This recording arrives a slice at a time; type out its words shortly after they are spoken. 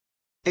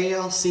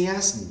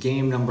ALCS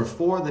game number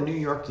 4, the New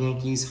York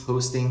Yankees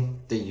hosting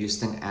the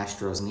Houston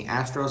Astros. And the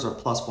Astros are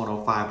plus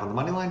 105 on the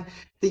money line.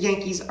 The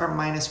Yankees are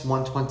minus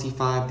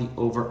 125. The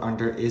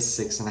over-under is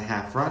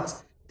 6.5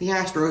 runs. The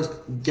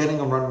Astros getting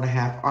a run and a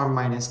half are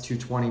minus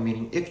 220,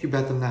 meaning if you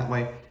bet them that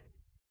way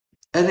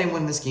and they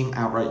win this game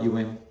outright, you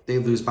win. They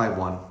lose by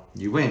 1,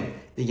 you win.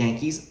 The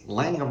Yankees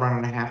laying a run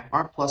and a half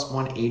are plus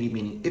 180,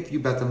 meaning if you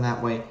bet them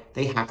that way,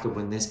 they have to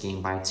win this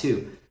game by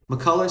 2.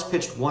 McCullers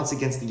pitched once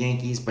against the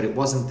Yankees, but it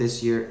wasn't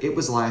this year, it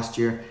was last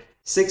year.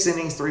 6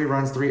 innings, 3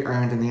 runs, 3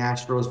 earned, and the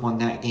Astros won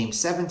that game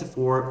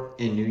 7-4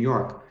 in New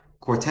York.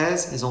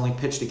 Cortez has only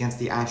pitched against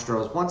the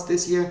Astros once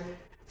this year.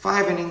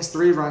 5 innings,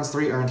 3 runs,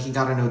 3 earned. He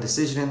got a no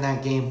decision in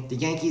that game. The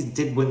Yankees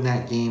did win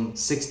that game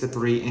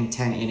 6-3 in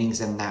 10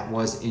 innings, and that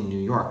was in New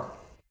York.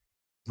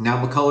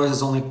 Now, McCullers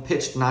has only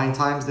pitched 9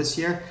 times this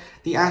year.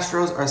 The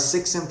Astros are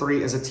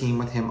 6-3 as a team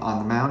with him on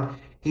the mound.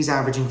 He's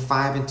averaging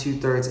 5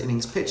 2/3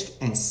 innings pitched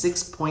and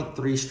 6.3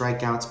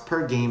 strikeouts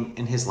per game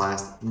in his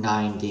last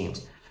 9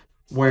 games.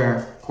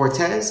 Where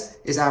Cortez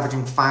is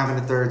averaging 5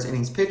 1/3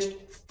 innings pitched,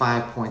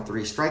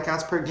 5.3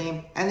 strikeouts per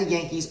game, and the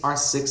Yankees are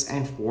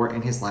 6-4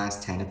 in his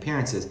last 10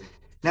 appearances.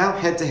 Now,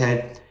 head to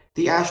head,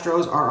 the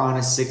Astros are on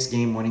a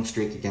 6-game winning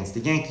streak against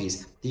the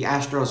Yankees. The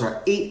Astros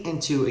are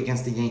 8-2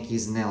 against the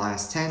Yankees in their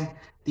last 10.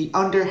 The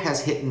under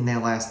has hit in their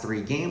last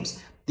 3 games.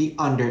 The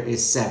under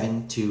is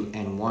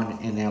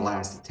 7-2-1 in their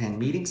last 10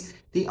 meetings.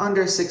 The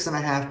under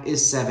 6.5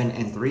 is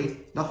 7-3.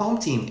 The home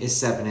team is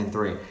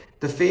 7-3.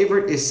 The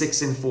favorite is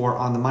 6-4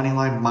 on the money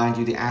line. Mind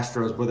you, the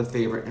Astros were the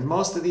favorite in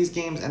most of these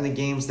games, and the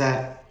games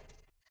that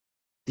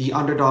the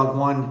underdog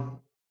won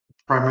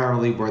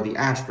primarily were the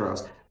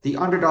Astros. The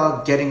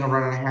underdog getting a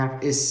run and a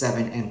half is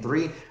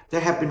 7-3.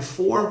 There have been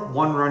 4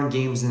 one-run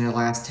games in their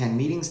last 10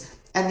 meetings,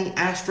 and the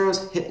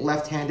Astros hit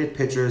left-handed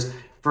pitchers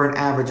for an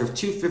average of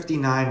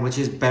 259, which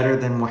is better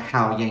than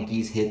how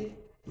Yankees hit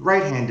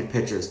right-handed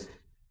pitchers.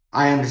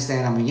 I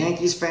understand I'm a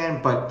Yankees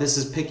fan, but this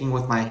is picking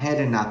with my head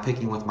and not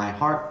picking with my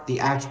heart. The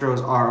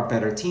Astros are a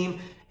better team.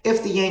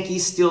 If the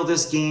Yankees steal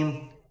this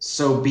game,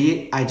 so be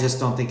it. I just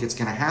don't think it's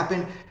going to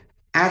happen.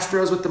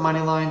 Astros with the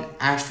money line,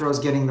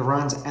 Astros getting the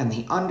runs and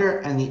the under,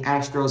 and the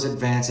Astros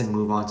advance and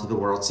move on to the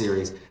World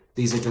Series.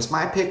 These are just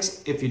my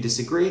picks. If you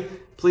disagree,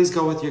 please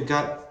go with your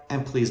gut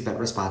and please bet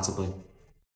responsibly.